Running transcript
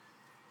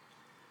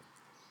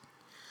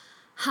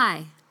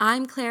Hi,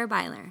 I'm Claire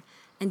Byler,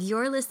 and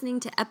you're listening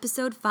to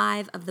episode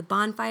 5 of the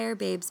Bonfire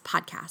Babes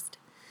podcast.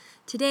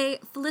 Today,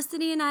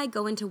 Felicity and I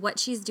go into what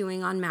she's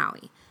doing on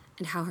Maui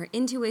and how her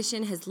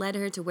intuition has led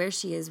her to where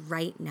she is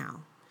right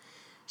now.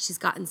 She's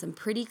gotten some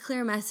pretty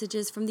clear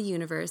messages from the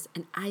universe,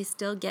 and I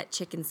still get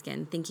chicken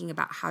skin thinking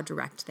about how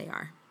direct they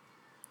are.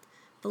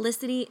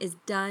 Felicity is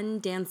done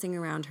dancing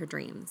around her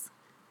dreams.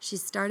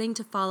 She's starting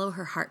to follow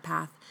her heart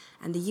path,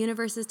 and the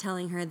universe is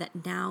telling her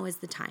that now is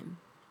the time.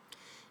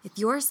 If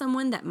you're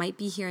someone that might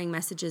be hearing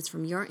messages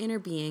from your inner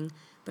being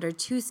but are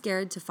too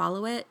scared to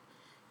follow it,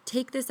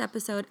 take this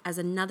episode as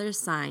another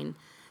sign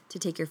to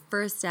take your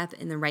first step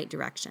in the right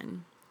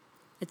direction.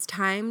 It's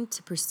time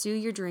to pursue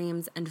your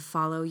dreams and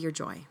follow your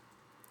joy.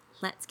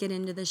 Let's get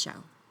into the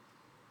show.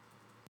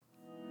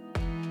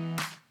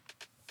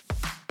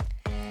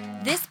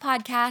 This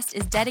podcast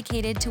is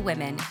dedicated to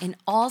women in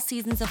all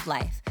seasons of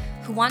life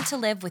who want to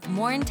live with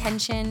more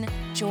intention,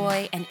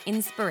 joy, and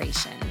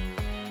inspiration.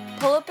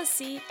 Pull up a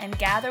seat and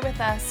gather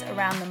with us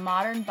around the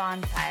modern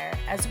bonfire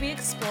as we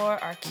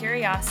explore our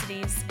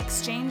curiosities,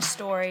 exchange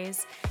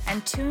stories,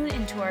 and tune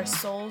into our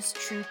soul's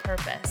true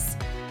purpose.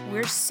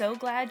 We're so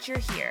glad you're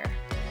here.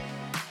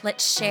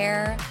 Let's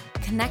share,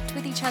 connect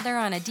with each other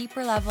on a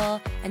deeper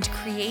level, and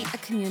create a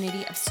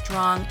community of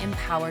strong,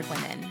 empowered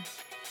women.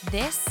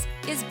 This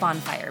is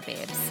Bonfire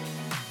Babes.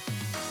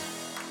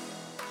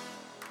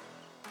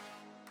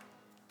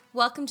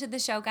 Welcome to the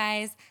show,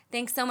 guys.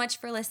 Thanks so much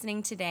for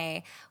listening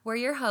today. We're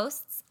your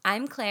hosts.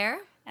 I'm Claire.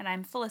 And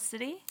I'm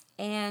Felicity.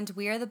 And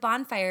we are the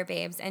Bonfire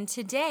Babes. And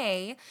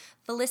today,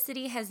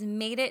 Felicity has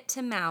made it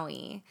to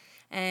Maui.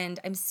 And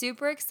I'm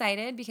super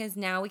excited because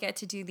now we get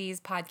to do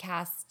these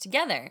podcasts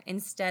together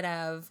instead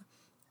of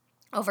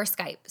over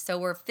Skype. So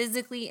we're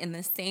physically in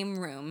the same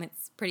room.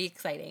 It's pretty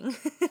exciting.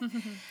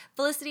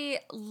 Felicity,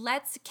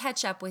 let's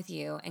catch up with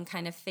you and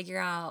kind of figure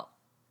out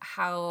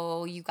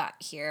how you got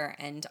here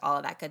and all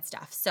of that good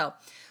stuff. So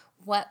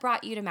what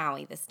brought you to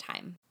Maui this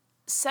time?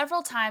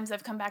 Several times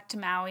I've come back to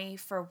Maui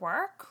for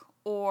work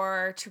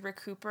or to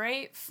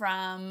recuperate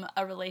from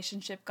a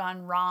relationship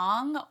gone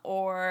wrong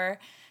or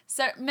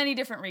many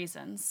different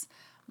reasons.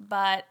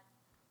 But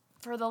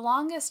for the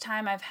longest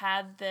time, I've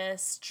had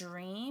this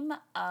dream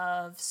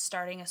of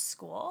starting a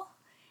school.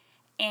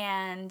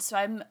 And so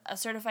I'm a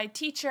certified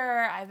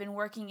teacher. I've been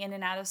working in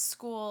and out of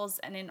schools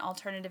and in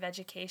alternative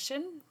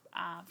education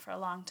for a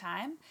long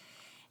time.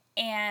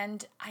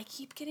 And I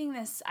keep getting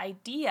this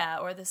idea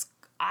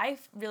I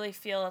really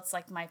feel it's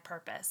like my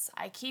purpose.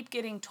 I keep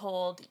getting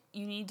told,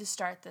 you need to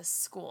start this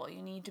school.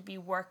 You need to be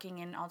working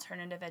in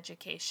alternative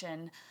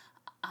education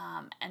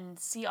and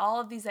see all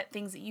of these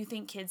things that you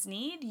think kids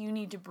need. You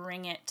need to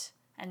bring it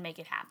and make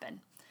it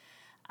happen.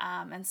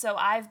 And so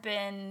I've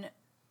been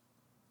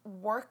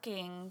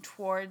working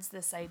towards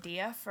this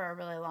idea for a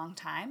really long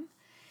time.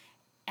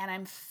 And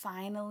I'm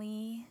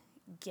finally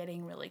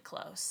getting really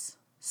close.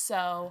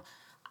 So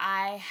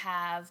I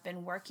have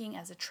been working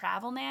as a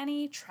travel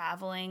nanny,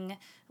 traveling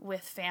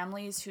with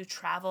families who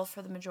travel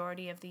for the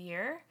majority of the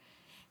year.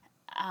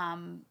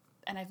 And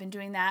I've been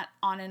doing that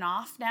on and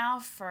off now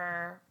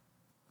for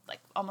like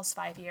almost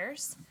 5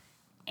 years.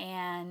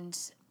 And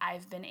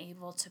I've been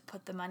able to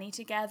put the money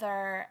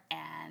together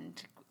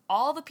and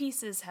all the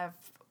pieces have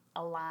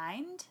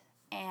aligned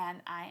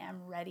and I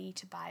am ready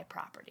to buy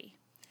property.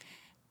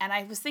 And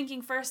I was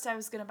thinking first I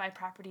was going to buy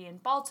property in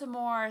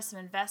Baltimore, some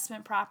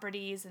investment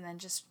properties, and then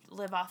just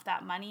live off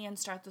that money and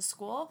start the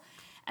school.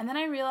 And then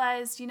I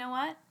realized, you know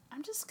what?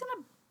 I'm just going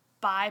to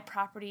buy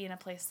property in a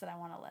place that I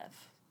want to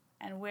live.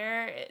 And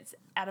where it's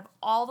out of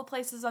all the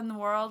places in the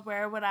world,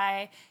 where would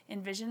I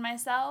envision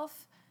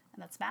myself?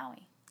 And that's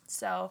Maui.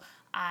 So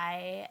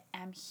I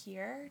am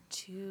here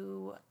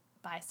to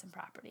buy some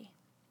property.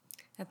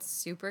 That's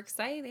super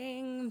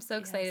exciting. I'm so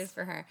excited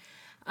for her.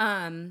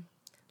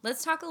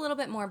 Let's talk a little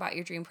bit more about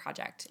your dream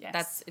project.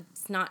 Yes.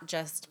 It's not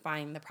just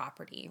buying the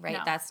property, right?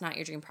 No. That's not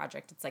your dream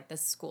project. It's like the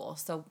school.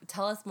 So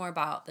tell us more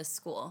about the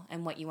school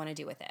and what you want to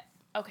do with it.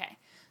 Okay.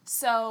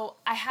 So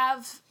I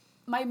have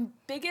my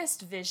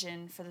biggest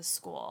vision for the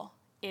school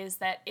is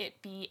that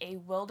it be a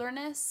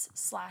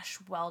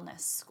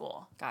wilderness/wellness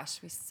school.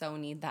 Gosh, we so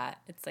need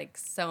that. It's like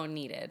so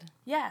needed.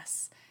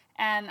 Yes.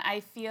 And I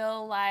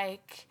feel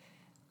like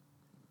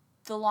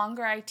the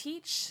longer I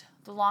teach,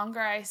 the longer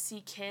I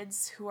see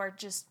kids who are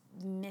just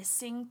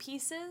missing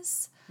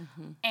pieces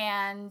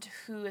and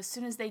who, as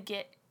soon as they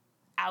get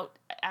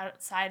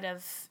outside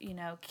of,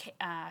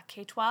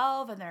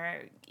 K-12 and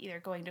they're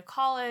either going to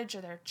college or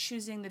they're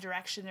choosing the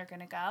direction they're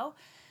going to go,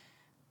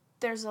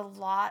 there's a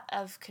lot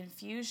of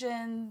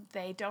confusion.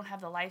 They don't have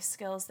the life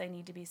skills they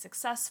need to be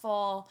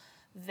successful.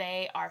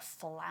 They are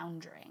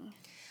floundering.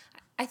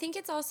 I think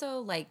it's also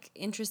like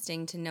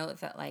interesting to note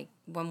that like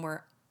when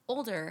we're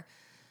older,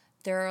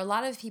 there are a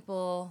lot of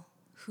people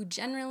who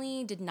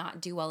generally did not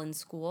do well in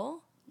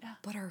school,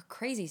 but are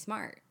crazy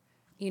smart,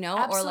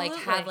 Absolutely. or like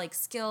have like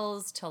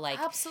skills to like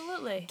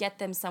Absolutely. get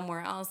them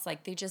somewhere else.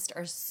 Like they just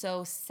are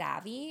so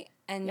savvy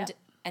and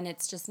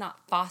it's just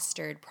not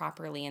fostered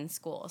properly in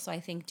school. So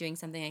I think doing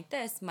something like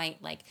this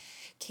might like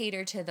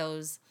cater to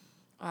those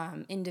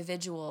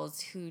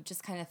individuals who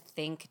just kind of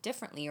think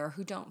differently or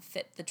who don't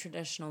fit the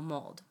traditional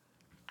mold.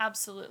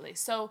 Absolutely.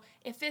 So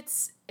if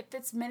it's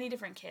many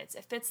different kids,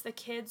 if it's the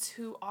kids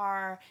who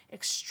are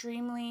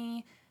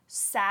extremely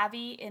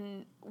savvy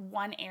in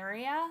one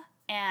area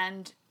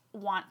and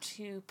want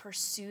to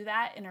pursue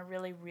that in a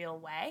really real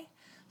way.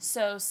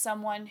 So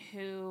someone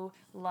who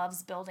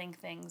loves building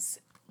things,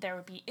 there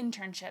would be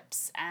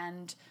internships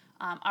and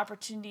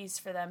opportunities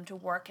for them to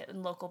work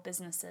in local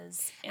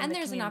businesses in and the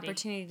there's community. an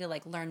opportunity to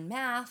like learn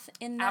math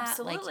in that.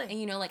 Absolutely. Like,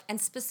 you know, like, and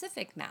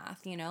specific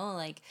math, you know,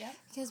 like, Yep.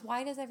 because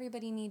why does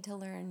everybody need to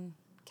learn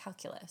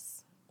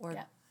calculus or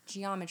Yep.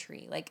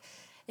 geometry? Like,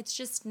 it's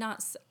just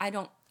not, I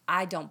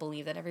don't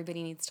believe that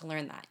everybody needs to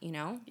learn that, you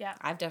know? Yeah.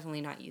 I've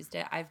definitely not used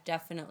it. I've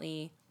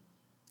definitely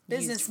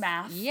Business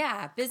math.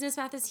 Yeah, business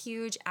math is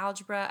huge.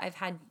 Algebra, I've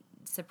had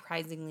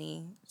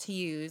surprisingly to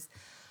use.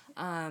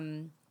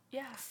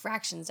 Yeah.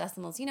 Fractions,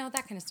 decimals, you know,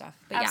 that kind of stuff.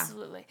 But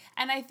Absolutely.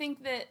 And I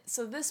think that,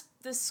 so this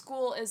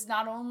school is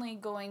not only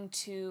going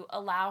to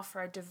allow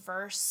for a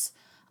diverse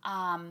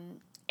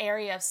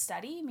area of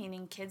study,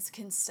 meaning kids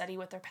can study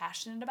what they're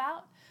passionate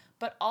about,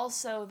 but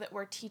also that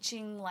we're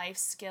teaching life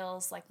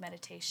skills like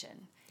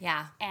meditation.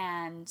 Yeah.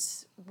 And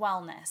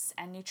wellness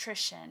and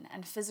nutrition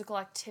and physical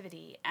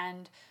activity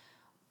and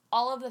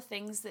all of the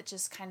things that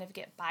just kind of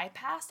get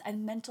bypassed,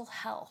 and mental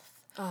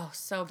health. Oh,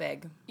 so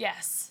big.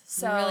 Yes.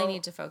 So we really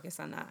need to focus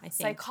on that, I think.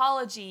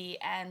 Psychology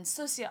and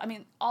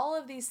all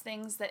of these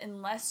things that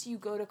unless you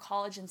go to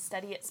college and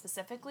study it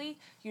specifically,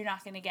 you're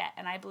not going to get.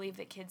 And I believe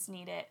that kids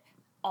need it,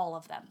 all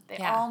of them. They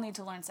all need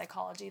to learn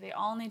psychology. They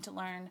all need to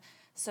learn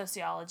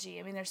sociology.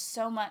 I mean, there's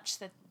so much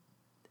that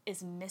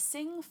is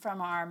missing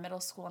from our middle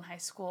school and high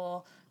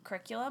school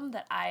curriculum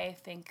that I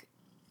think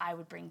I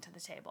would bring to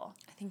the table.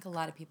 I think a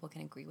lot of people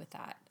can agree with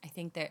that. I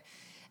think that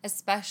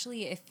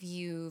especially if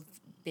you've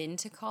been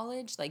to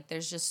college, like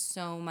there's just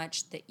so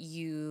much that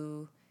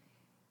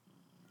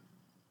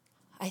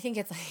I think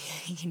it's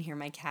like, you can hear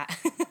my cat.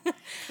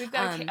 We've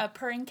got a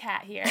purring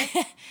cat here.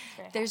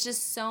 There's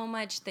just so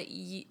much that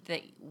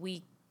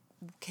we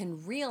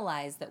can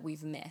realize that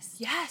we've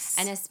missed. Yes.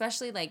 And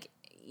especially like,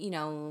 you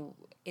know,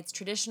 it's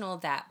traditional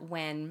that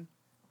when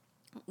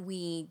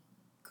we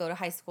go to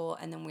high school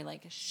and then we're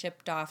like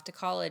shipped off to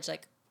college,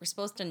 like we're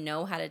supposed to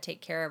know how to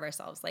take care of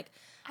ourselves. Like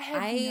I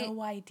had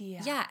no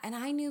idea. Yeah, and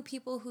I knew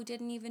people who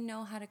didn't even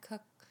know how to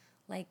cook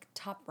like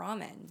top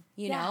ramen,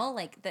 you know,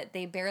 like that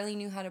they barely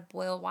knew how to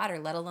boil water,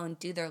 let alone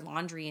do their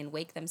laundry and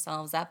wake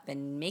themselves up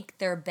and make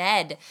their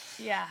bed.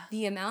 Yeah.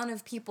 The amount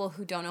of people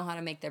who don't know how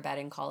to make their bed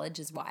in college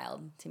is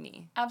wild to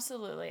me.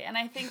 Absolutely. And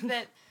I think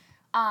that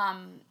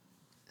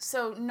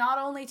so not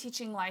only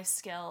teaching life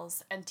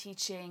skills and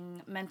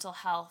teaching mental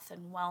health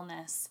and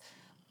wellness,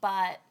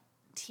 but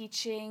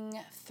teaching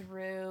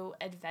through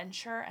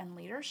adventure and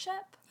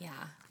leadership. Yeah.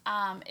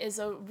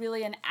 Is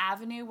really an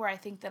avenue where I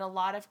think that a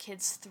lot of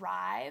kids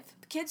thrive.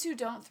 Kids who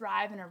don't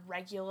thrive in a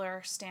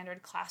regular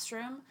standard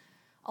classroom,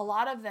 a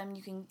lot of them,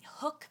 you can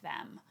hook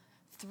them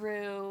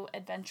through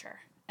adventure.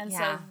 And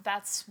so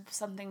that's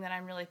something that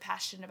I'm really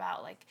passionate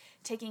about, like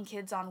taking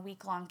kids on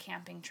week-long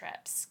camping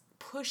trips,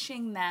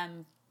 pushing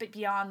them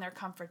beyond their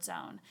comfort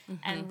zone,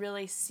 and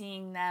really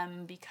seeing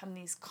them become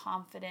these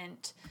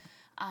confident,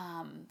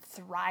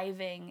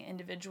 thriving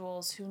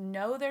individuals who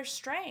know their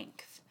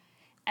strength.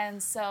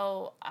 And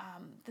so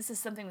this is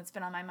something that's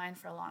been on my mind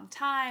for a long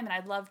time, and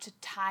I'd love to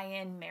tie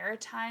in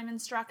maritime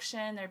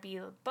instruction. There'd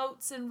be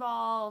boats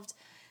involved,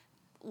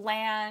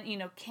 land,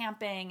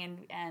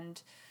 camping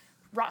and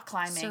rock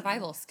climbing.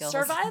 Survival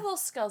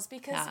skills,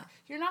 because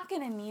you're not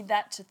going to need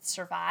that to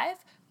survive,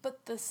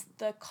 but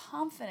the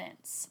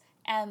confidence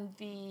and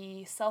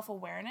the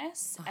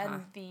self-awareness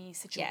and the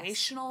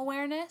situational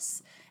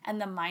awareness and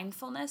the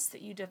mindfulness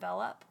that you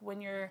develop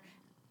when you're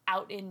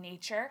out in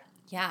nature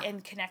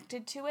and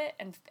connected to it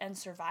and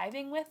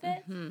surviving with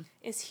it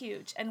is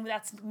huge. And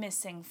that's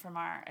missing from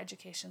our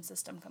education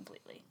system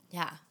completely.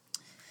 Yeah.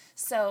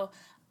 So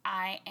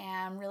I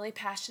am really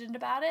passionate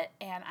about it,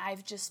 and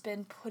I've just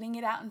been putting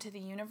it out into the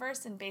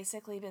universe and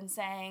basically been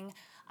saying,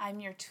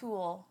 I'm your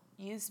tool,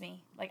 use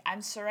me. Like,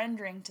 I'm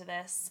surrendering to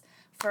this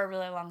for a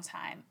really long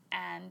time,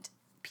 and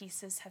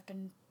pieces have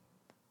been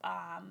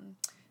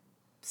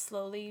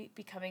slowly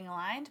becoming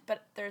aligned.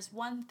 But there's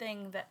one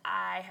thing that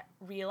I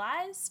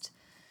realized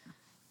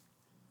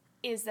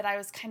is that I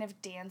was kind of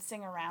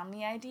dancing around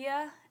the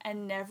idea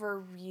and never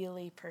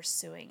really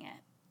pursuing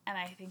it. And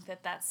I think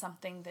that that's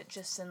something that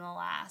just in the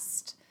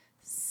last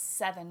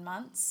 7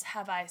 months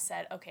have I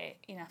said, okay,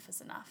 enough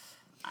is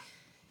enough.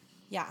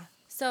 Yeah.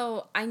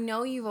 So I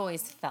know you've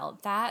always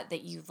felt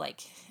that you've like,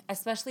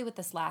 especially with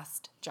this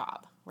last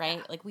job, right?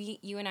 Yeah. Like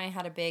you and I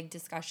had a big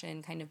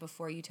discussion kind of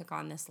before you took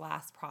on this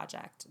last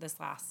project,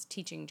 this last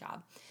teaching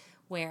job,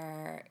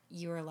 where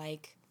you were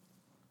like,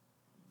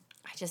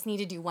 I just need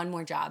to do one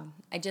more job.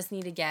 I just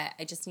need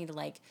to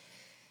like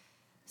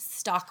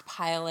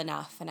stockpile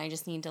enough, and I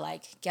just need to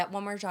like get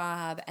one more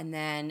job, and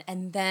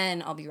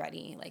then I'll be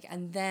ready. Like,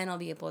 and then I'll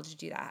be able to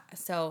do that.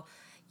 So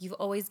you've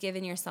always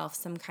given yourself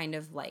some kind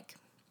of like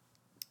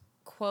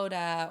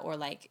quota or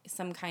like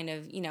some kind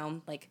of,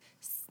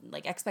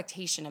 like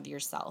expectation of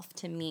yourself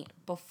to meet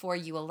before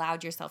you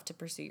allowed yourself to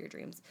pursue your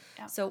dreams.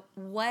 Yeah. So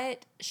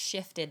what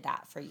shifted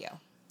that for you?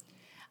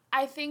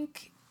 I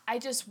think I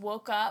just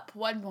woke up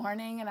one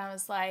morning and I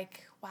was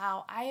like,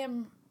 wow, I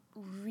am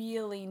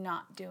really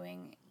not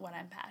doing what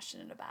I'm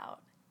passionate about.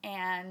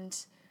 And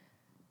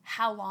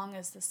how long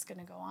is this going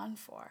to go on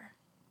for?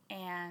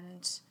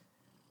 And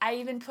I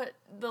even put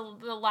the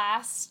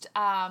last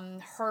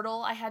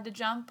hurdle I had to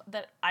jump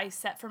that I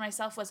set for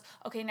myself was,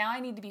 okay, now I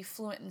need to be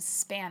fluent in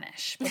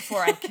Spanish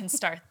before I can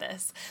start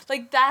this.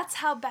 Like, that's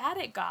how bad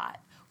it got,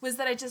 was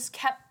that I just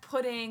kept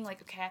putting,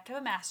 like, okay, I have to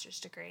have a master's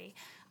degree.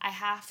 I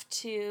have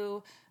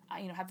to,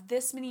 have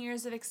this many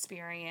years of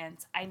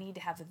experience. I need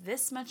to have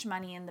this much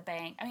money in the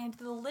bank. I mean,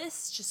 the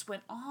list just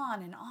went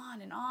on and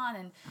on and on.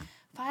 And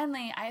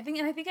finally, I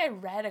think I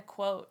read a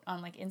quote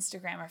on, like,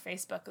 Instagram or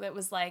Facebook that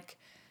was like,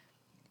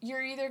 you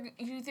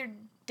either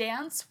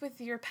dance with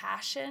your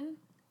passion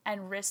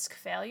and risk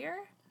failure,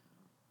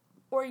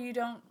 or you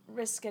don't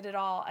risk it at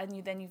all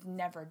and then you've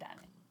never done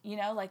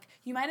it. Like,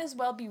 you might as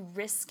well be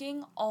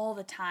risking all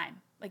the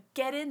time. Like,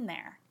 get in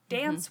there,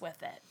 dance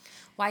with it.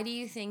 Why do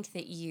you think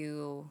that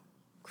you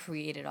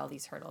created all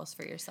these hurdles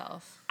for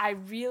yourself? I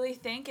really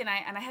think, and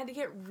I had to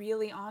get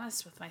really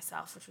honest with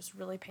myself, which was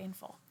really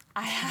painful.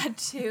 I had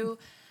to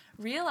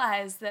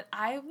realize that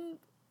I'm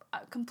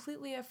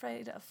completely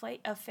afraid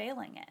of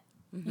failing it.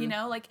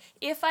 Mm-hmm. Like,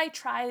 if I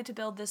try to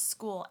build this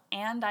school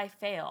and I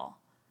fail,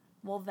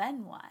 well,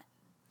 then what?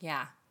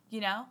 Yeah.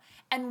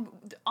 And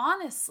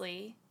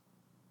honestly,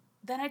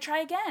 then I try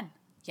again.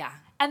 Yeah.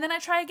 And then I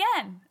try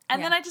again.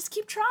 And then I just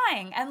keep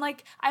trying. And,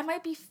 like, I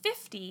might be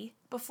 50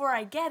 before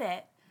I get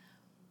it,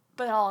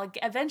 but I'll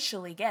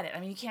eventually get it. I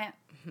mean, you can't,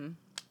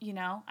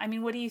 I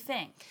mean, what do you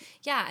think?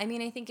 Yeah. I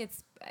mean, I think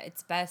it's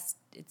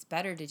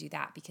better to do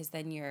that, because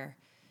then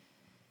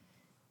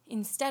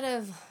instead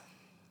of,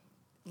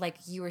 like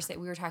you were saying,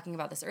 we were talking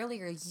about this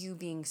earlier, you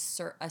being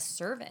a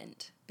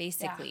servant,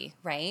 basically,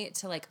 right?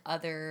 To, like,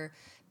 other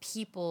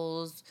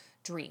people's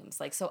dreams.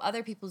 Like, so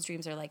other people's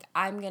dreams are like,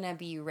 I'm going to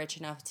be rich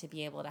enough to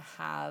be able to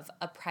have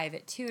a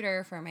private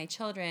tutor for my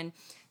children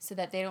so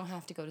that they don't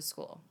have to go to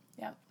school.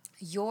 Yep.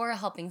 You're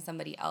helping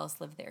somebody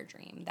else live their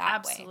dream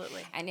that way.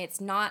 Absolutely. And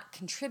it's not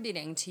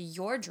contributing to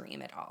your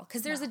dream at all.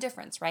 Because there's a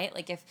difference, right?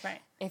 Like,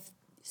 if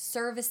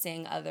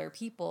servicing other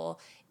people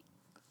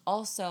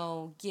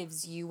also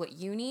gives you what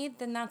you need,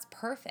 then that's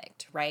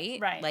perfect, right?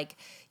 Right. Like,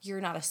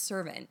 you're not a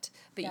servant,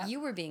 but you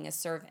were being a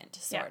servant,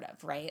 sort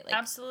of, right? Like,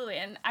 absolutely.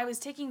 And I was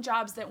taking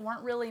jobs that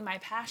weren't really my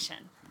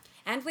passion.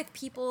 And with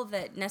people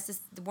that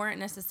weren't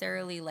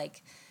necessarily,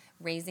 like,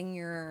 raising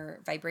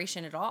your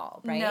vibration at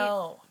all, right?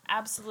 No,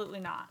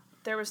 absolutely not.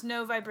 There was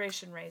no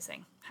vibration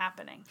raising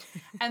happening.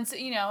 And so,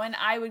 and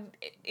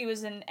it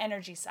was an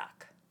energy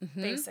suck.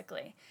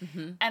 Basically.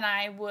 Mm-hmm. And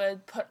I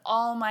would put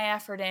all my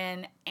effort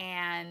in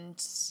and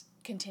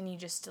continue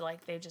just to,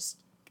 like, they just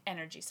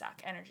energy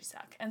suck.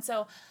 And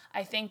so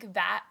I think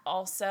that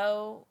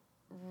also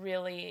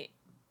really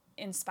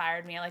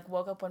inspired me. I, like,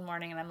 woke up one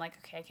morning and I'm like,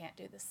 okay, I can't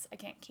do this. I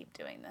can't keep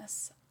doing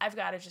this. I've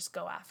got to just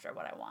go after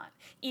what I want.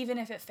 Even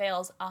if it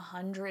fails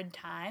 100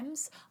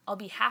 times, I'll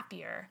be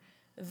happier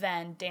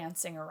than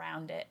dancing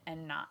around it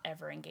and not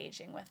ever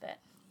engaging with it.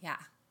 Yeah.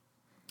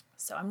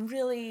 So I'm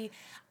really...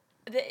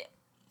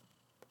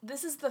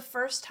 This is the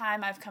first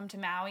time I've come to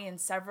Maui in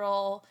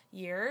several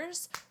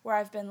years where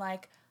I've been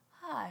like,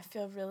 I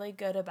feel really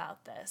good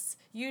about this.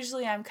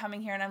 Usually I'm coming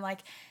here and I'm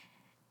like,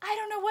 I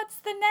don't know what's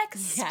the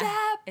next step.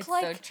 It's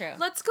like, so true.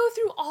 Let's go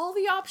through all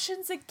the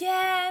options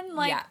again.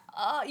 Like,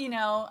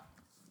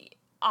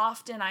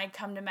 often I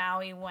come to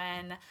Maui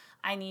when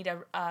I need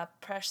a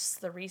press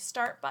the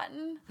restart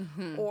button,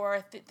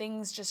 or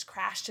things just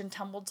crashed and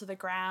tumbled to the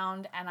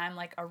ground and I'm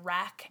like a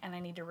wreck and I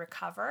need to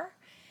recover.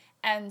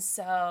 And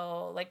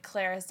so, like,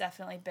 Claire has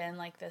definitely been,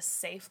 like, this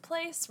safe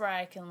place where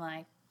I can,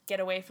 like, get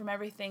away from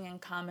everything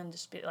and come and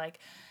just be like,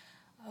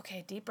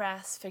 okay, deep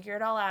breaths, figure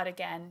it all out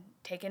again,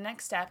 take a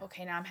next step.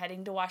 Okay, now I'm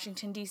heading to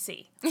Washington,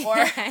 D.C.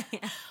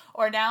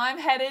 Or now I'm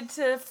headed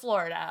to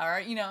Florida,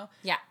 or,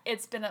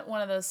 it's been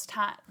one of those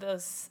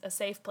a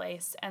safe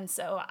place. And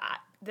so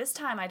this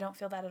time I don't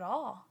feel that at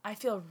all. I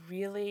feel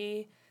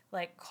really,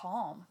 like,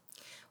 calm.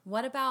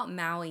 What about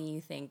Maui, you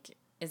think,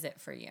 is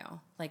it for you?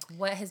 Like,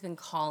 what has been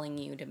calling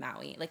you to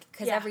Maui? Like,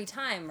 because every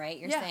time, right,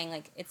 you're saying,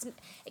 like, it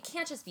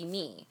can't just be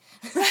me.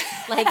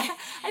 Like,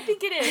 I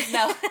think it is.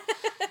 No.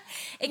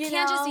 It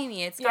can't just be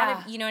me. It's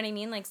gotta, you know what I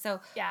mean? Like,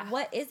 so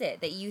what is it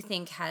that you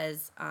think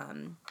has...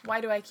 Why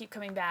do I keep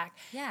coming back?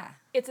 Yeah.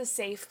 It's a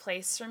safe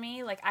place for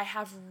me. Like, I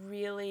have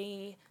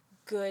really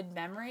good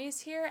memories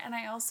here, and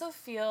I also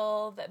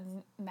feel that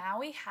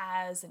Maui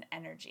has an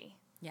energy.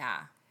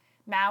 Yeah.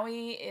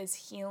 Maui is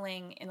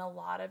healing in a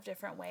lot of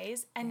different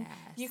ways, and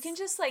you can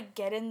just, like,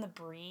 get in the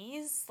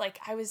breeze. Like,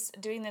 I was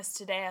doing this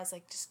today. I was,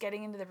 like, just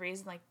getting into the breeze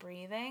and, like,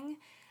 breathing,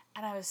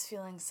 and I was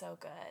feeling so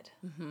good.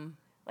 Mm-hmm.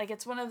 Like,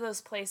 it's one of those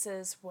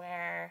places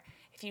where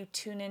if you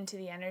tune into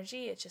the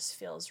energy, it just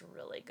feels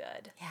really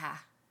good. Yeah.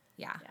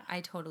 Yeah,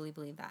 I totally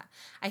believe that.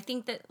 I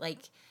think that, like,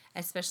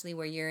 especially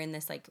where you're in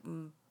this, like,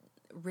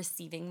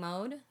 receiving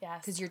mode.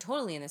 Yes. Because you're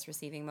totally in this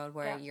receiving mode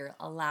where you're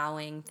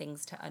allowing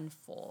things to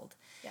unfold.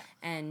 Yeah.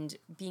 And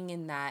being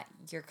in that,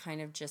 you're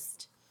kind of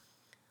just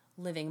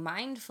living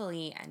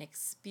mindfully and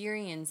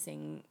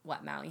experiencing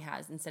what Maui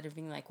has instead of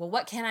being like, well,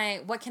 what can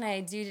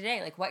I do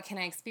today? Like, what can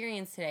I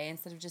experience today?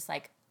 Instead of just,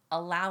 like,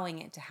 allowing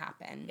it to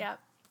happen. Yep.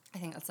 I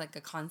think that's, like,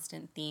 a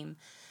constant theme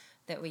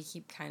that we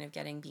keep kind of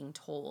being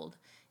told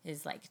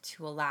is, like,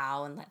 to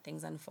allow and let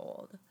things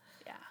unfold.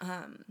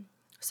 Yeah.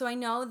 So I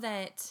know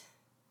that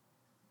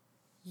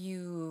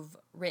you've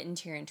written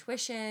to your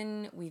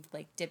intuition. We've,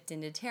 like, dipped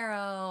into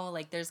tarot.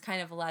 Like, there's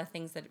kind of a lot of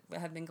things that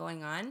have been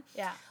going on.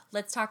 Yeah.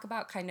 Let's talk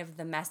about kind of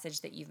the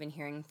message that you've been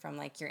hearing from,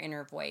 like, your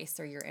inner voice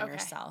or your inner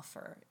self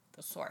or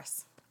the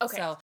source. Okay.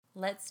 So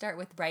let's start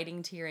with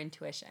writing to your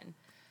intuition.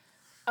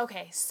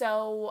 Okay,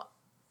 so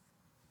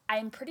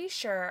I'm pretty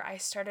sure I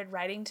started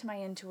writing to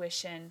my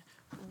intuition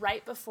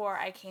right before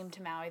I came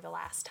to Maui the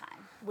last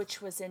time,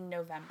 which was in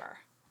November.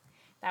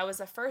 That was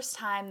the first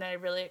time that I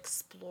really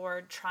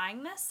explored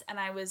trying this, and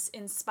I was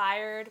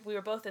inspired. We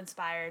were both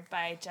inspired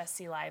by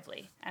Jessie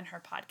Lively and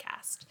her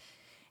podcast.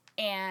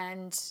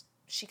 And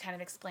she kind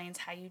of explains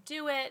how you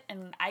do it,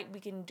 and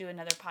we can do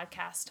another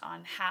podcast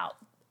on how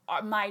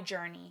my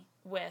journey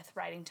with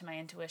writing to my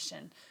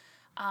intuition.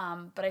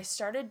 But I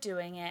started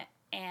doing it,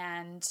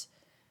 and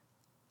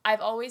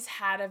I've always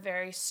had a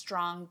very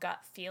strong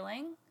gut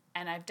feeling,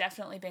 and I've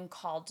definitely been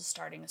called to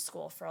starting a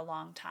school for a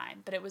long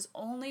time. But it was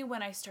only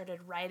when I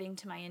started writing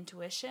to my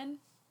intuition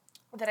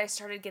that I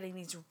started getting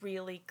these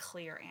really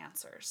clear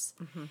answers.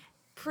 Mm-hmm.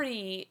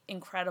 Pretty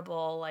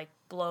incredible, like,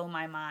 blow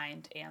my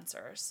mind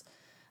answers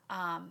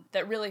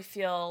that really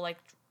feel, like,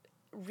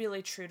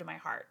 really true to my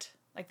heart.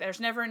 Like, there's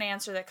never an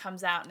answer that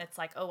comes out and it's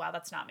like, oh, wow,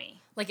 that's not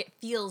me. Like, it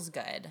feels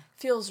good.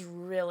 Feels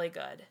really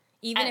good.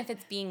 Even if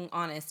it's being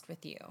honest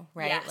with you,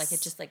 right? Yes. Like, it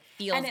just, like,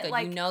 feels good.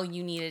 Like, you know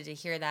you needed to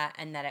hear that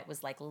and that it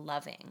was, like,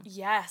 loving.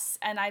 Yes.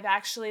 And I've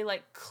actually,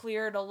 like,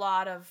 cleared a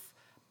lot of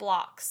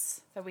blocks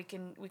that we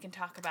can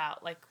talk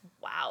about. Like,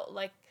 wow.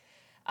 Like,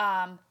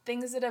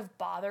 things that have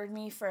bothered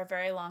me for a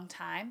very long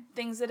time.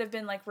 Things that have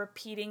been, like,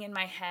 repeating in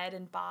my head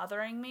and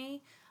bothering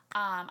me.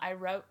 I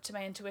wrote to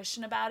my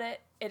intuition about it.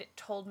 It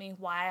told me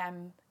why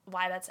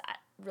that's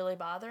really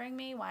bothering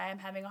me, why I'm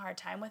having a hard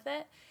time with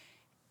it.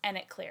 And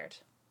it cleared.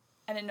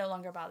 And it no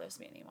longer bothers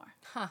me anymore.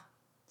 Huh.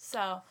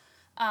 So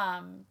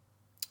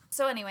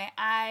anyway,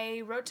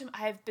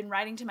 I've been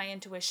writing to my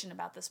intuition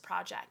about this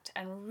project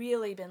and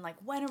really been like,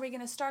 when are we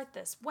going to start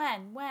this?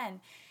 When?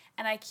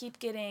 And I keep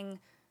getting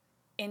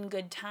in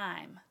good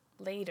time,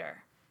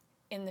 later,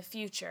 in the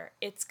future.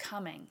 It's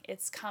coming.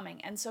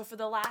 And so for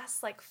the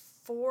last, like,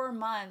 4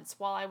 months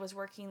while I was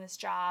working this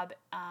job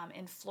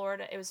in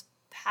Florida, it was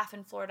half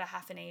in Florida,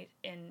 half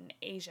in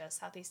Asia,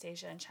 Southeast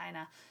Asia and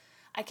China,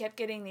 I kept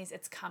getting these,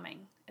 it's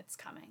coming.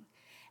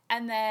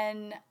 And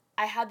then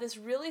I had this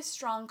really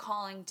strong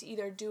calling to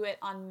either do it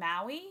on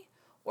Maui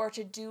or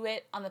to do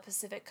it on the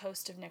Pacific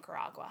coast of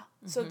Nicaragua.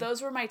 Mm-hmm. So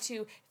those were my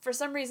two. For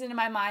some reason in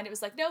my mind, it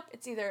was like, nope,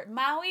 it's either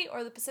Maui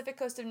or the Pacific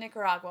coast of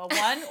Nicaragua,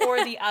 one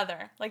or the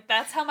other. Like,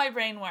 that's how my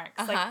brain works.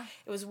 Uh-huh. Like,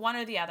 it was one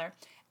or the other.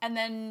 And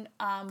then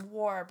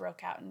war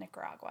broke out in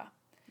Nicaragua.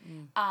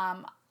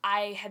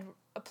 I had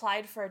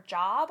applied for a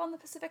job on the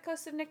Pacific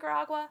coast of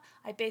Nicaragua.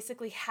 I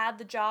basically had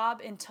the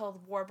job until the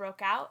war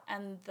broke out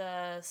and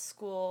the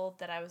school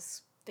that I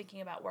was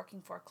thinking about working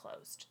for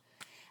closed.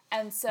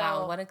 And so,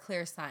 wow, what a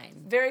clear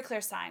sign. Very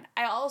clear sign.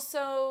 I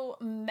also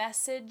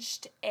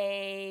messaged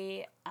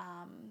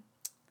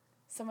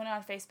someone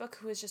on Facebook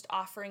who was just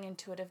offering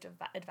intuitive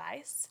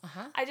advice.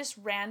 Uh-huh. I just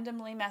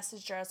randomly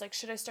messaged her. I was like,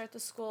 should I start the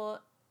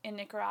school in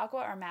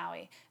Nicaragua or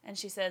Maui? And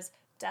she says,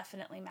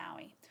 definitely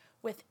Maui.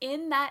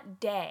 Within that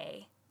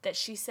day that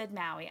she said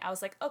Maui, I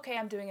was like, okay,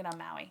 I'm doing it on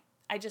Maui.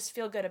 I just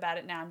feel good about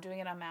it now. I'm doing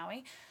it on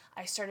Maui.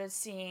 I started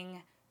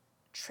seeing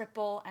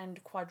triple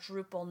and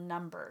quadruple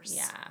numbers.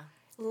 Yeah.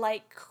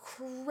 Like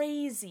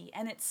crazy.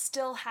 And it's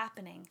still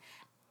happening.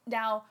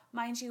 Now,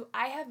 mind you,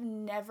 I have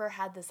never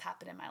had this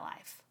happen in my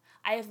life.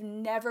 I have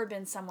never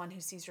been someone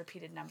who sees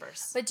repeated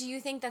numbers. But do you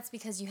think that's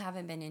because you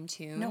haven't been in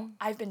tune? No,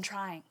 I've been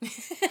trying.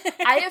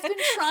 I have been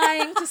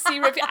trying to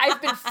see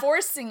I've been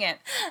forcing it.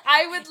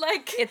 I would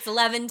like... It's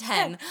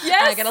 11:10.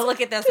 Yes. I gotta look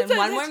at this in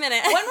one more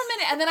minute. One more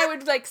minute. And then I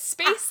would like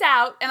space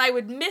out and I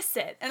would miss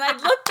it. And I'd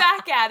look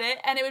back at it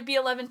and it would be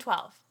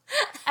 11:12.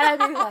 And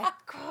I'd be like,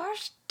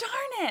 gosh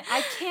darn it.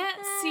 I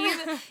can't see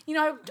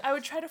I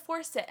would try to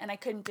force it and I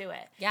couldn't do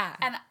it. Yeah.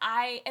 And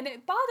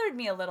it bothered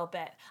me a little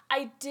bit.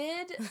 I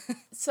did,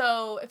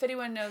 so if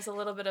anyone knows a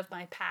little bit of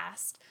my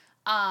past,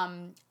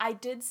 I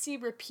did see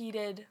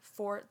repeated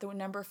for the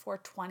number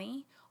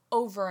 420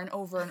 over and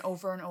over and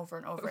over and over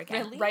and over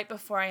again. Really? Right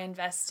before I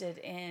invested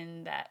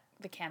in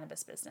the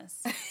cannabis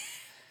business.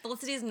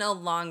 Felicity is no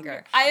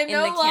longer in the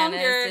longer,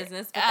 cannabis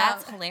business, but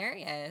that's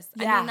hilarious.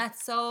 Yeah. I mean,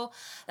 that's so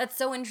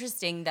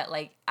interesting that,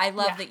 like, I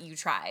love that you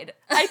tried.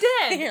 I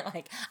did. You're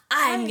like,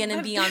 I'm going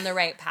to be on the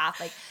right path.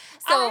 Like,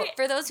 so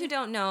for those who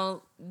don't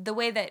know, the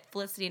way that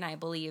Felicity and I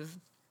believe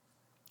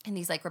and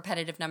these like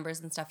repetitive numbers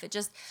and stuff, it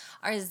just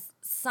are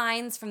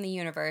signs from the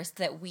universe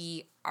that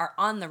we are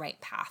on the right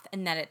path,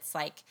 and that it's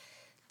like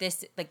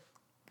this, like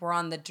we're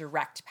on the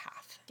direct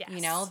path. Yes.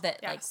 You know, that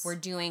Yes. like we're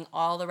doing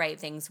all the right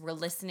things. We're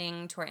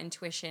listening to our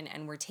intuition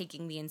and we're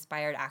taking the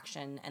inspired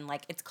action, and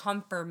like it's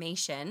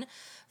confirmation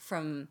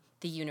from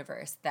the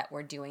universe that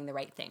we're doing the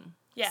right thing.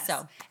 Yes.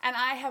 So, and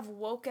I have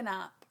woken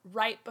up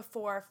right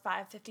before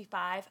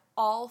 5:55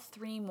 all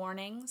 3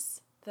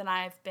 mornings that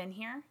I've been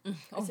here.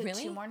 Oh, Is it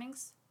really? 2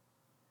 mornings?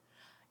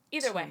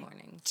 Either 2 way.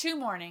 mornings. 2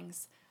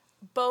 mornings.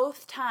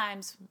 Both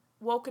times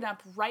woken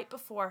up right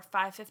before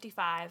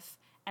 5:55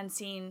 and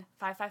seen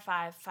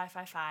 555,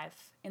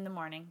 555 in the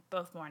morning,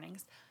 both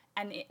mornings.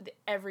 And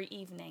every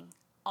evening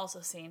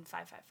also seeing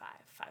 555,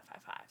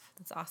 555.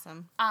 That's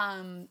awesome.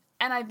 And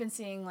I've been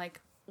seeing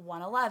like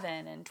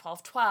 111 and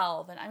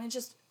 1212, and I mean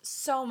just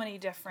so many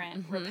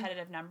different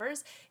repetitive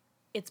numbers.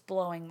 It's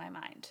blowing my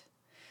mind.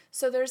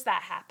 So there's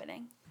that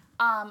happening.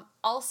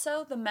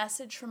 Also, the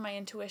message from my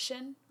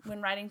intuition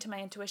when writing to my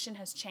intuition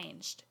has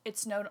changed.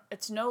 It's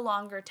no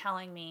longer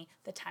telling me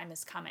the time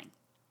is coming.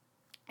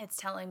 It's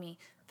telling me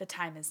the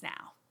time is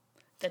now.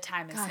 The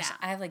time is Gosh, now.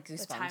 I have like The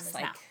goosebumps. time is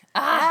Like, now.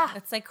 yeah.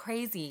 It's like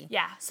crazy.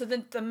 Yeah, so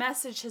the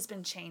message has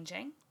been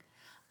changing.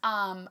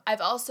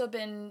 I've also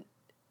been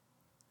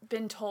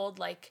told,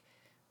 like,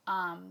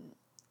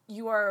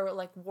 you are,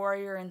 like,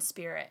 warrior in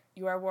spirit.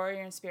 You are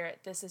warrior in spirit.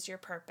 This is your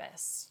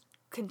purpose.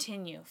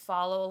 Continue.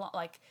 Follow along.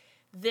 Like,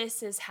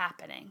 this is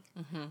happening.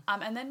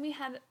 And then we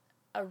had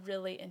a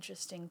really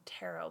interesting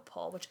tarot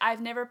pull, which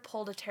I've never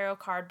pulled a tarot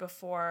card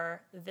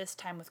before this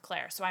time with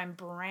Claire. So I'm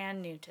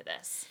brand new to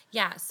this.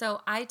 Yeah,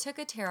 so I took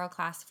a tarot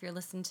class. If you're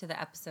listening to the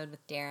episode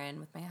with Darren,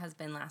 with my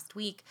husband last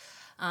week,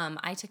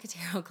 I took a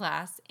tarot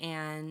class,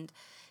 and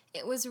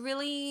it was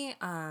really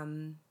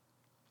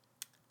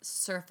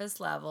surface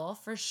level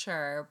for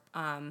sure.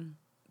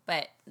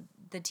 But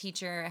the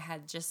teacher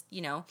had just,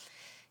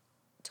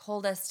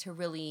 told us to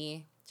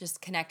really just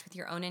connect with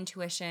your own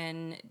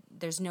intuition.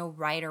 There's no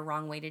right or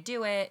wrong way to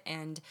do it,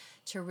 and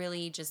to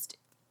really just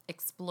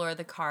explore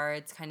the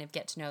cards, kind of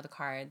get to know the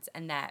cards,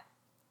 and that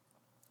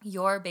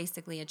you're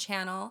basically a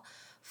channel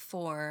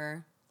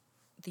for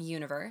the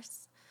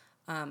universe.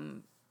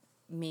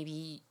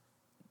 Maybe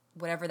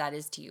whatever that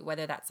is to you,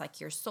 whether that's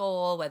like your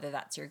soul, whether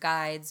that's your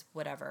guides,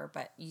 whatever,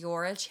 but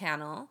you're a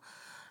channel,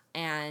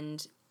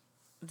 and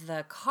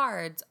the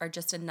cards are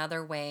just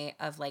another way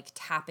of like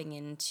tapping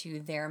into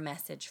their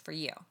message for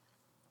you.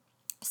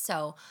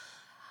 So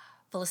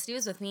Felicity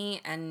was with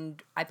me,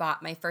 and I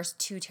bought my first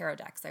 2 tarot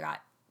decks.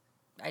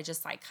 I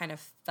just like kind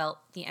of felt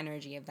the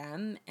energy of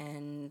them,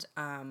 and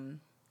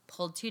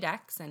pulled 2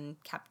 decks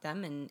and kept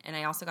them. And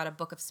I also got a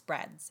book of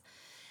spreads.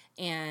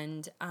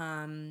 And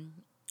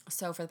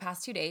so for the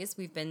past 2 days,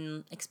 we've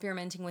been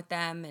experimenting with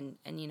them,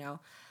 and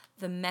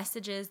the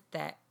messages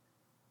that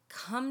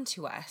come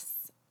to us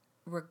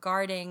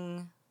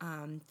regarding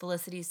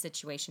Felicity's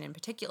situation in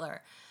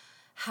particular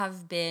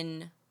have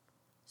been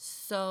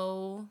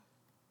so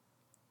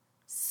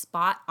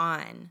spot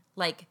on.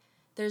 Like,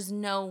 there's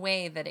no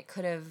way that it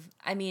could have,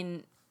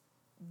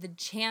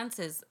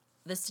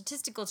 the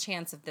statistical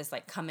chance of this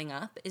like coming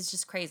up is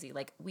just crazy.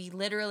 Like, we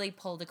literally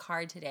pulled a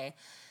card today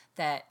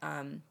that,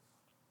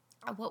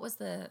 what was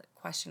the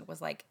question? It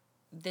was like,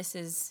 this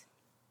is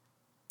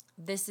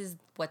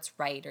what's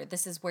right, or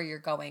this is where you're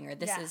going, or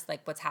this is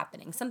like what's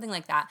happening, something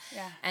like that.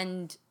 Yeah.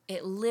 And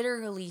it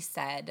literally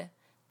said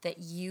that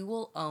you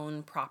will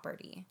own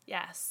property.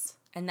 Yes.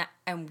 And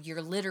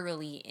you're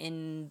literally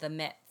in the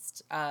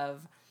midst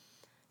of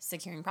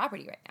securing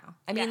property right now.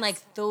 I mean,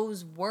 like,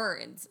 those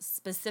words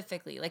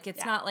specifically, like,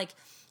 it's not like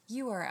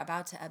you are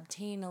about to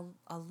obtain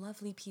a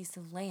lovely piece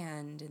of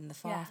land in the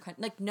far off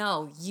country. Like,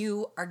 no,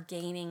 you are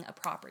gaining a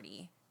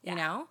property, you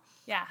know?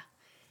 Yeah.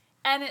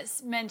 And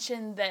it's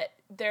mentioned that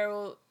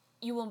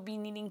you will be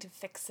needing to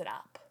fix it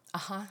up.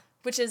 Uh-huh.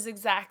 Which is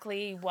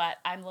exactly what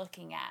I'm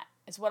looking at.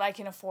 Is what I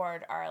can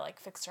afford are like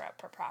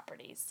fixer-upper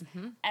properties.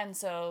 And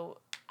so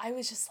I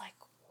was just like,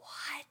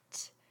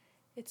 what?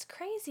 It's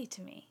crazy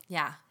to me.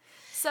 Yeah.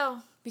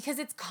 So. Because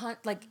it's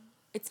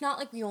it's not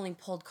like we only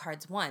pulled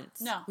cards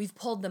once. No. We've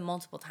pulled them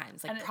multiple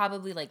times, like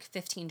probably like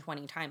 15,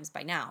 20 times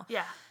by now.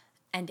 Yeah.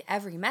 And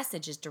every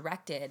message is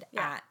directed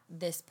at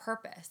this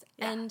purpose.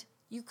 Yeah. And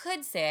you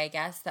could say, I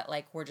guess, that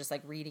like we're just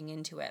like reading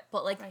into it.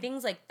 But like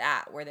things like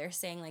that where they're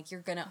saying like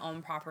you're going to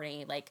own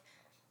property, like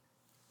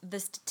the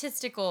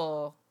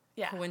statistical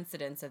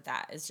coincidence of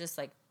that is just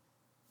like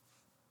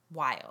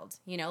wild.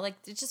 Like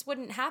it just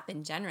wouldn't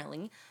happen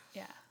generally.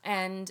 Yeah.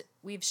 And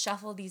we've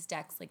shuffled these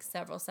decks like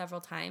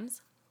several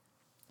times.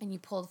 And you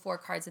pulled 4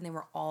 cards, and they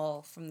were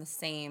all from the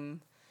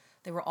same.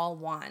 They were all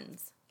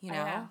wands.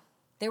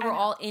 They were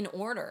all in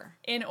order.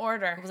 In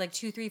order. It was like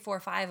 2, 3, 4,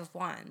 5 of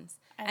wands,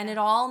 and it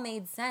all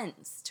made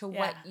sense to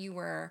what you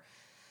were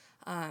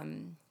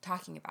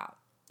talking about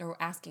or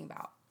asking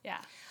about. Yeah.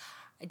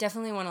 I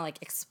definitely want to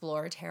like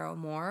explore tarot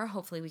more.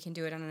 Hopefully, we can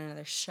do it on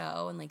another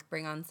show and like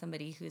bring on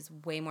somebody who's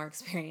way more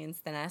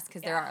experienced than us,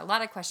 because there are a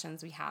lot of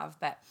questions we have.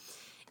 But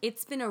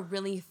it's been a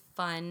really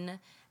fun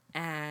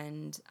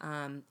and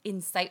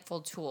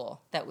insightful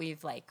tool that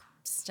we've like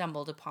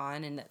stumbled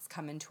upon and that's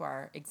come into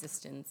our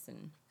existence.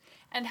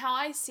 And how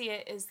I see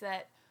it is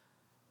that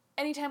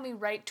anytime we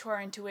write to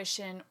our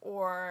intuition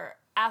or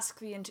ask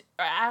the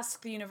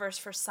universe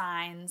for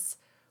signs,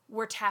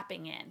 we're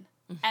tapping in.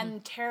 Mm-hmm.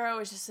 And tarot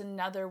is just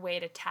another way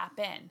to tap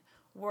in.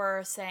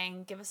 We're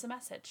saying, give us a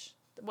message.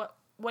 What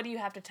do you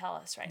have to tell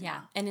us right now?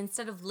 Yeah. And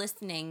instead of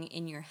listening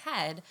in your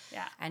head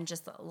yeah. and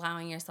just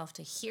allowing yourself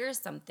to hear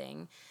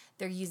something,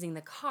 they're using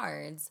the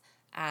cards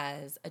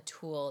as a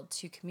tool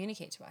to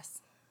communicate to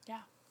us.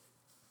 Yeah.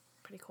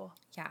 Pretty cool.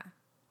 Yeah.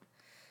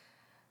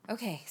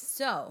 Okay,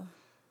 so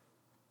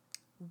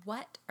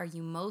what are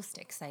you most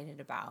excited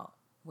about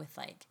with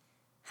like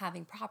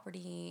having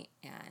property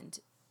and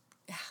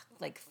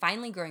like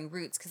finally growing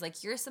roots? Because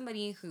like you're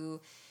somebody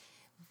who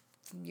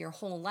your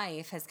whole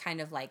life has kind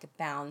of like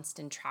bounced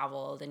and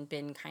traveled and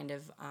been kind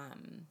of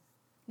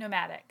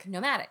nomadic,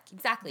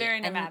 exactly, very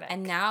nomadic.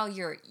 And now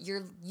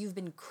you've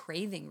been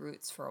craving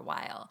roots for a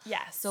while.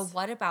 Yes. So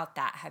what about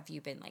that have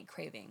you been like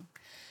craving?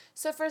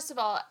 So first of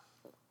all,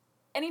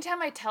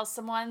 anytime I tell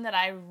someone that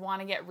I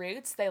want to get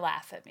roots, they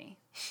laugh at me.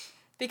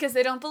 Because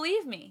they don't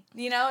believe me.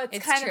 You know,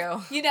 it's kind true.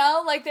 of, you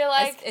know, like they're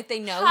like, if they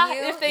know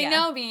you. If they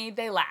know me,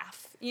 they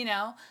laugh, you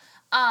know.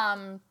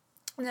 And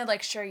they're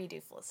like, sure you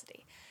do,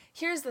 Felicity.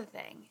 Here's the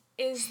thing,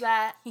 is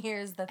that...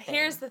 Here's the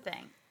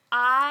thing.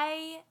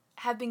 I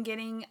have been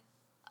getting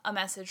a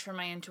message from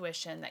my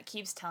intuition that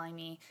keeps telling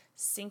me,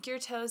 sink your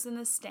toes in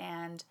the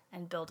stand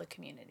and build a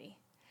community.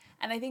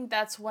 And I think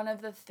that's one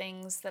of the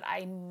things that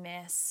I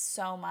miss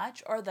so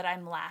much, or that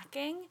I'm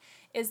lacking,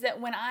 is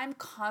that when I'm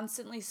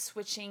constantly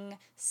switching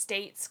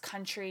states,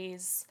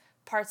 countries,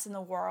 parts in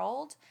the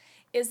world,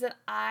 is that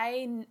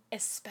I,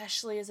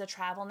 especially as a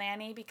travel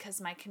nanny, because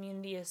my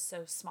community is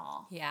so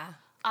small. Yeah.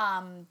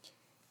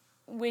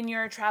 When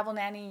you're a travel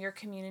nanny, your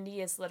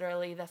community is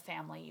literally the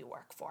family you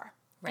work for.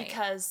 Right.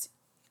 Because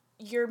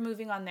you're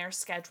moving on their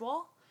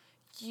schedule.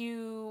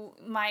 You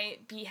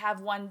might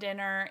have one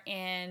dinner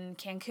in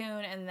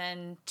Cancun, and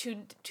then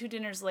two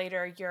dinners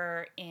later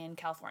you're in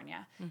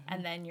California, mm-hmm.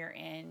 and then you're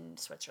in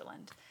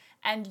Switzerland,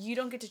 and you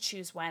don't get to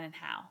choose when and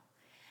how.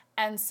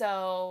 And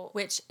so,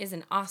 which is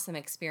an awesome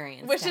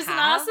experience. But,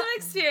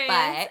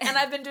 and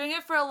I've been doing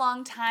it for a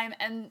long time.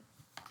 And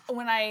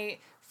when I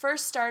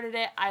first started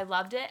it, I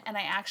loved it, and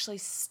I actually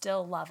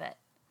still love it.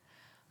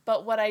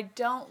 But what I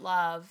don't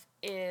love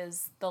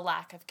is the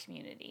lack of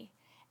community.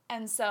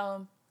 And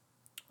so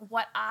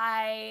what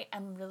I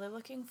am really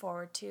looking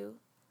forward to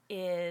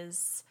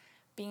is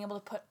being able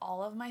to put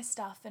all of my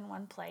stuff in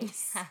one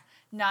place,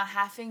 not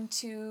having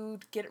to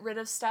get rid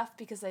of stuff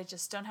because I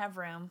just don't have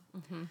room.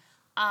 Mm-hmm.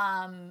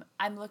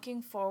 I'm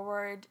looking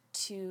forward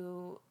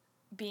to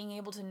being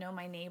able to know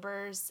my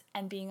neighbors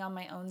and being on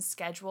my own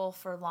schedule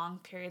for long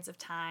periods of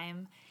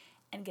time,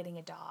 and getting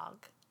a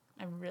dog.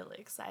 I'm really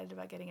excited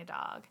about getting a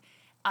dog.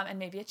 And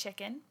maybe a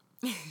chicken.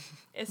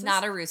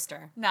 Not a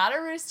rooster. Not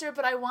a rooster,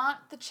 but I want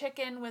the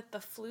chicken with the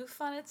floof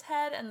on its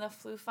head and the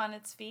floof on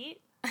its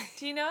feet.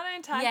 Do you know what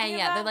I'm talking about?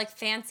 Yeah, they're like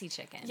fancy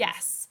chickens.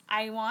 Yes,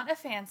 I want a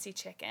fancy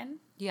chicken.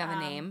 Do you have a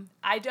name?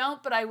 I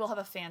don't, but I will have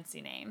a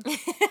fancy name.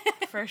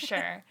 For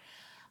sure.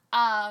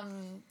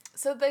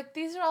 So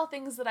these are all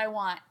things that I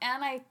want.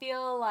 And I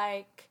feel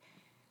like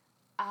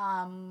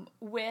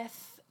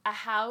with a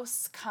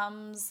house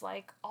comes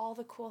like all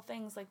the cool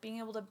things, like being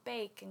able to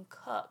bake and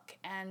cook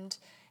and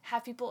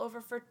have people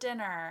over for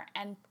dinner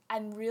and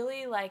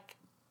really like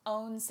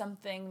own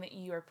something that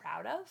you are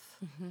proud of.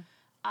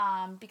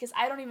 Mm-hmm. Because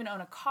I don't even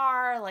own a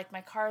car. Like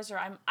my cars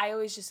I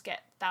always just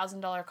get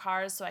 $1,000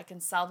 cars so I can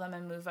sell them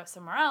and move up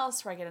somewhere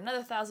else where I get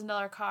another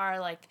 $1,000 car.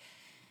 Like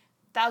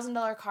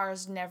 $1,000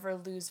 cars never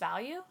lose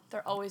value.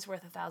 They're always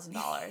worth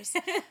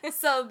 $1,000.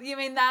 So, I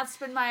mean, that's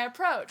been my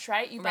approach,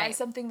 right? You buy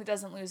something that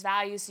doesn't lose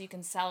value so you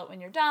can sell it when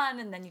you're done,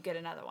 and then you get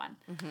another one.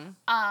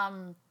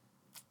 Mm-hmm.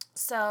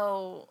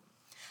 So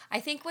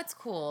I think what's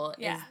cool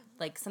is,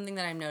 like, something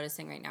that I'm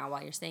noticing right now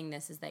while you're saying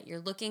this is that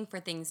you're looking for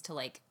things to,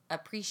 like,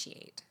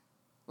 appreciate.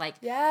 Like,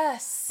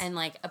 yes. And,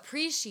 like,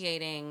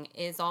 appreciating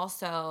is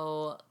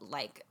also,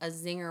 like, a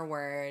zinger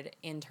word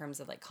in terms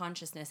of, like,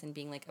 consciousness and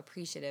being, like,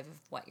 appreciative of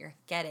what you're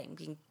getting,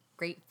 being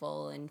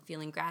grateful and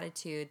feeling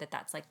gratitude,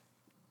 that's, like,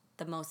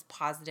 the most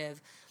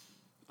positive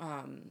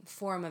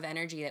form of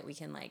energy that we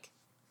can, like,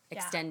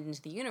 extend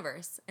into the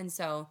universe. And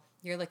so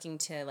you're looking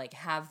to, like,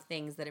 have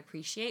things that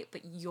appreciate,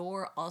 but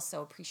you're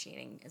also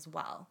appreciating as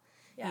well,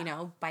 you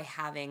know, by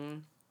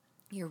having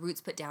your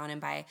roots put down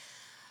and by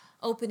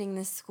opening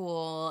this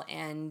school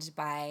and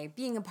by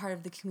being a part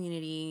of the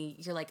community,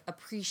 you're like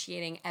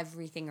appreciating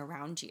everything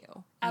around you.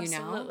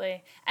 Absolutely. You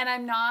know? And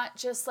I'm not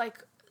just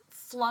like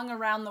flung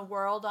around the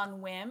world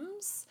on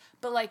whims,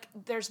 but like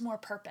there's more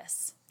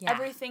purpose. Yeah.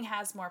 Everything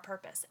has more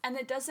purpose. And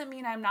it doesn't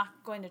mean I'm not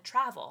going to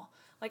travel.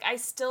 Like I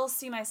still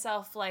see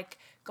myself like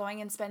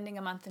going and spending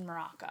a month in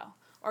Morocco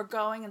or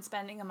going and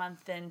spending a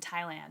month in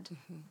Thailand,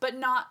 but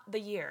not the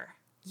year.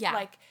 Yeah.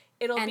 Like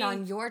it'll be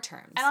on your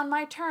terms. And on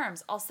my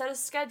terms. I'll set a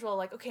schedule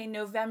like, okay,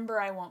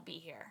 November I won't be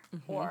here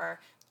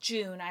or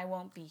June I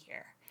won't be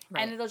here.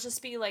 Right. And it'll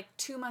just be like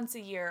 2 months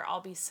a year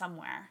I'll be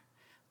somewhere.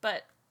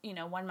 But,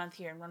 1 month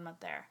here and 1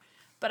 month there.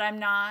 But I'm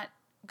not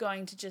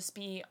going to just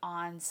be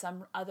on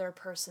some other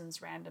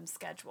person's random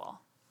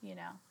schedule,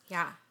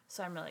 Yeah.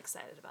 So I'm really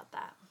excited about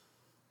that.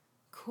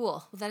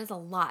 Cool. Well, that is a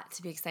lot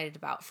to be excited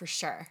about for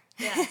sure.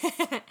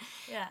 Yeah.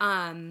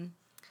 Yeah.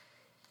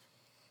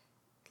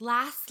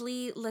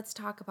 Lastly, let's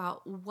talk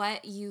about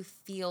what you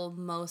feel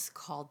most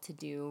called to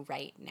do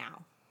right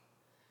now.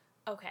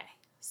 Okay.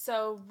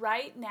 So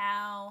right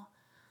now,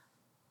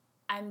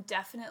 I'm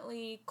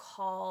definitely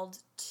called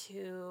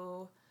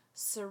to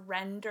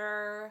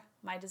surrender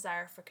my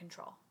desire for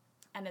control.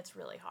 And it's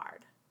really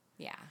hard.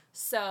 Yeah.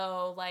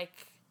 So,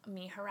 like,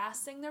 me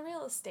harassing the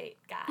real estate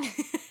guy.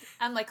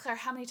 I'm like, Claire,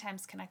 how many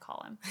times can I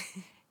call him?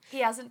 He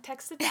hasn't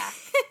texted back.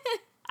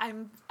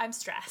 I'm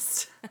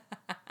stressed.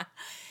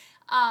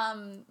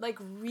 Like,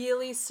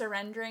 really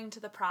surrendering to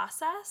the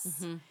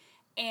process. Mm-hmm.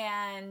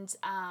 And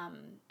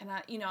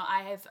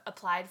I have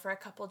applied for a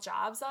couple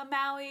jobs on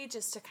Maui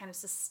just to kind of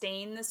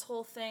sustain this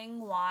whole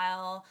thing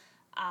while,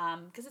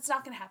 because it's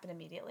not going to happen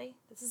immediately.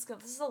 This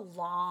is a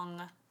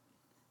long,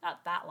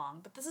 not that long,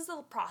 but this is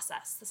a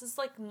process. This is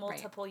like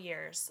multiple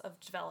years of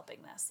developing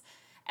this.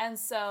 And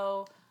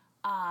so,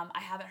 I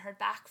haven't heard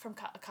back from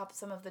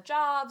some of the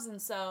jobs. And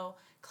so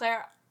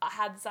Claire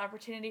had this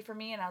opportunity for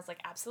me and I was like,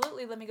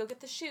 absolutely, let me go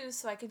get the shoes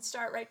so I can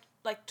start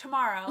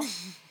tomorrow.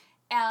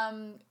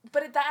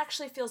 But that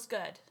actually feels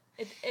good.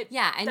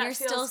 And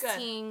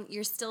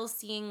you're still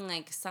seeing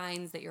like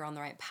signs that you're on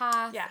the right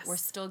path. Yes. We're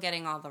still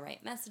getting all the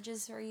right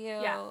messages for you.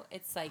 Yeah.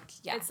 It's like,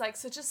 It's like,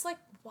 so just like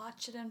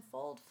watch it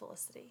unfold,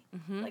 Felicity.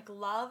 Mm-hmm. Like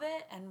love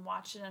it and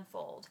watch it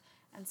unfold.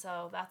 And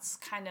so that's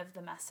kind of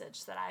the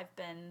message that I've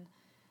been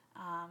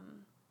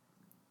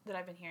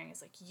hearing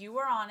is like, you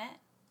are on it.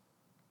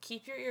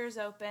 Keep your ears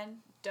open.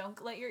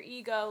 Don't let your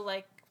ego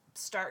like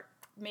start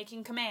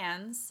making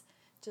commands.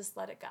 Just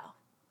let it go.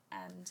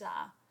 And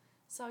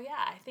so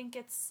yeah, I think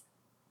it's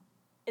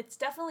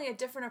definitely a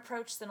different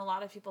approach than a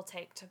lot of people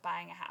take to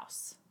buying a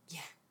house. Yeah.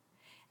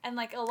 And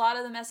like a lot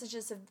of the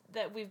messages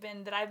that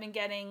I've been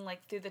getting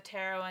like through the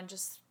tarot and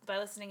just by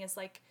listening is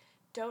like,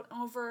 don't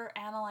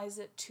overanalyze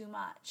it too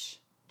much.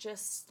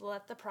 Just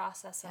let the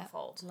process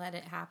unfold. Let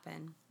it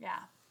happen. Yeah.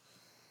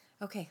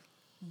 Okay.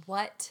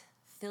 What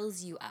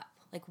fills you up?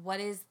 Like, what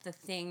is the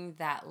thing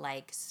that,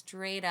 like,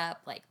 straight up,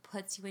 like,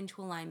 puts you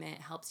into alignment,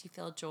 helps you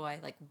feel joy?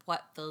 Like,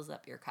 what fills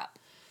up your cup?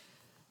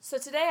 So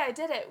today I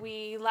did it.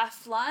 We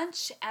left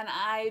lunch, and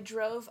I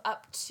drove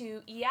up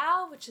to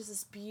Iao, which is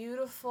this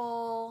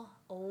beautiful,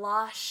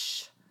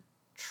 lush,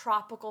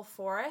 tropical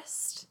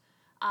forest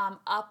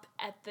up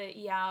at the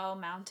Iao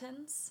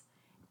Mountains.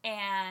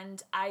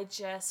 And I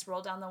just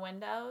rolled down the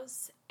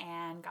windows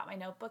and got my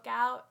notebook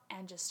out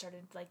and just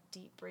started, like,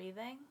 deep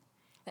breathing.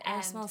 The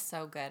air smells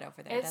so good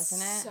over there, doesn't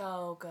it? It's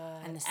so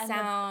good. And the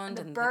sound.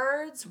 And the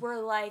birds were,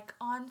 like,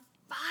 on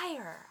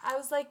fire. I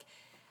was like,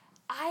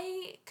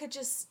 I could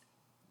just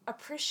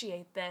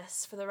appreciate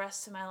this for the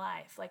rest of my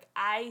life. Like,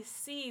 I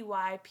see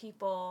why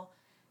people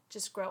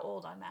just grow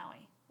old on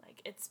Maui.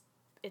 Like,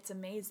 it's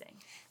amazing.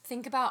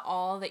 Think about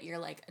all that you're,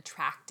 like,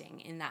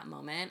 attracting in that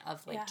moment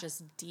of, like, Yeah.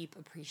 just deep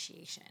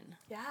appreciation.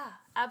 Yeah,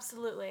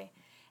 absolutely.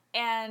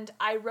 And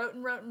I wrote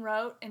and wrote and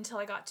wrote until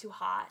I got too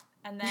hot.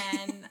 And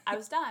then I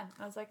was done.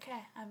 I was like,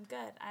 okay, I'm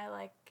good.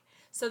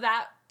 So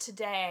that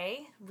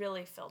today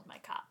really filled my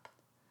cup.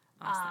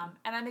 Awesome.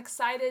 And I'm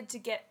excited to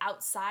get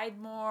outside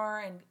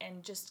more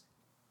and just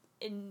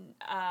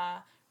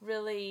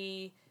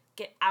really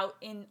get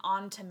out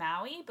onto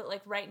Maui. But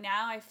like right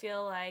now I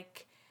feel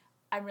like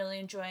I'm really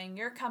enjoying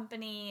your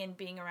company and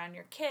being around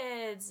your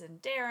kids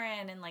and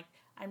Darren and like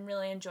I'm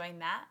really enjoying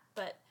that.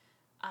 But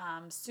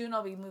soon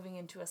I'll be moving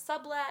into a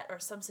sublet or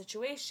some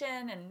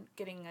situation and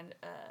getting a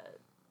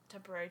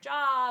temporary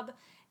job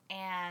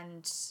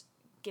and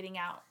getting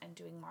out and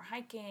doing more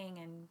hiking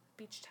and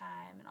beach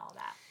time and all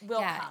that will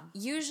come.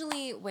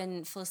 Usually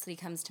when Felicity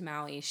comes to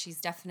Maui,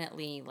 she's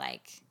definitely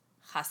like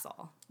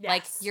hustle. Yes.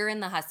 Like you're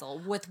in the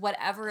hustle with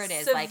whatever it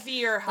is.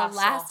 Severe like hustle. The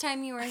last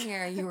time you were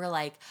here, you were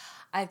like,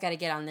 I've got to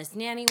get on this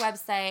nanny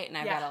website and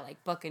I've got to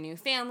like book a new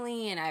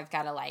family and I've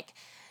got to like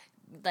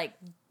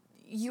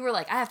you were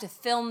like, I have to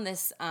film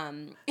this, what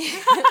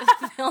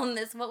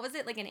was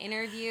it? Like an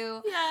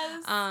interview?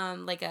 Yes.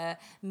 Like a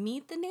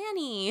meet the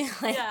nanny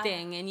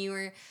thing. And you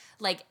were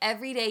like,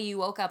 every day you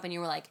woke up and you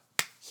were like,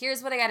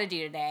 here's what I got to do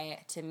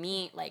today to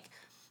meet, like,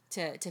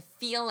 to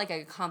feel like I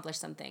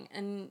accomplished something.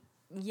 And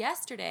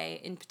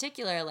yesterday in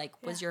particular, like,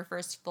 was your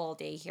first full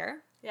day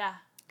here. Yeah.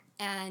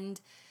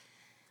 And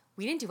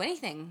we didn't do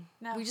anything.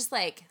 No. We just,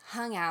 like,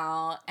 hung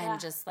out and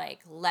just, like,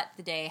 let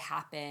the day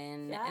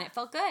happen. Yeah. And it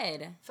felt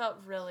good. Felt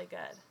really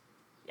good.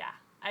 Yeah.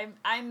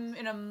 I'm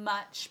in a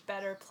much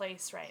better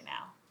place right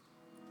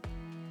now.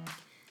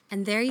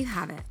 And there you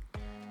have it.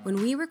 When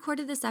we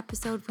recorded this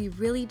episode, we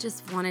really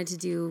just wanted to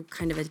do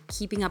kind of a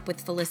keeping up with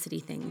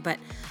Felicity thing. But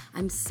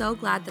I'm so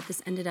glad that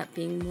this ended up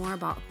being more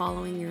about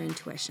following your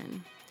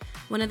intuition.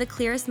 One of the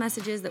clearest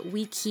messages that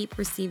we keep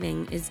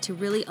receiving is to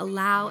really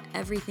allow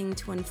everything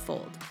to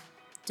unfold.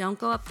 Don't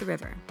go up the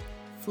river.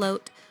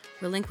 Float,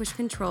 relinquish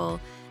control,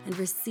 and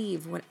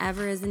receive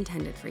whatever is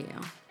intended for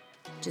you.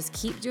 Just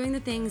keep doing the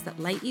things that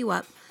light you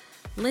up,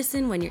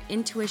 listen when your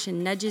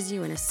intuition nudges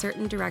you in a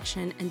certain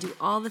direction, and do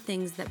all the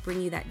things that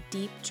bring you that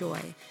deep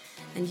joy,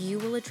 and you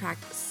will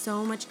attract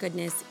so much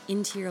goodness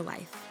into your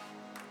life.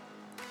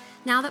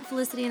 Now that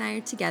Felicity and I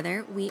are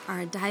together, we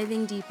are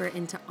diving deeper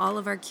into all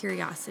of our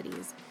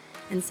curiosities,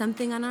 and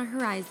something on our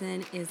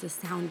horizon is a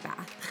sound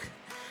bath.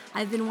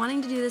 I've been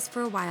wanting to do this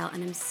for a while,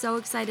 and I'm so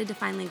excited to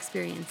finally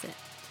experience it.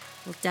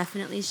 We'll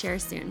definitely share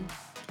soon.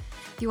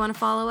 If you want to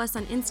follow us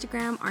on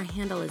Instagram, our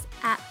handle is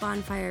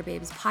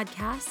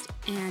 @BonfireBabesPodcast,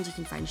 and you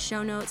can find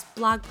show notes,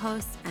 blog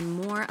posts, and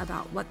more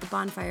about what the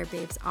Bonfire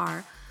Babes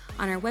are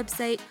on our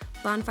website,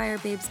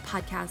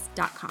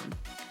 bonfirebabespodcast.com.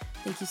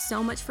 Thank you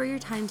so much for your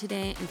time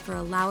today and for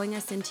allowing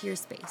us into your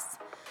space.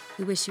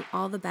 We wish you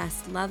all the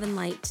best love and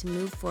light to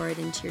move forward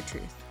into your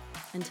truth.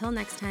 Until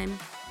next time,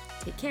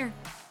 take care.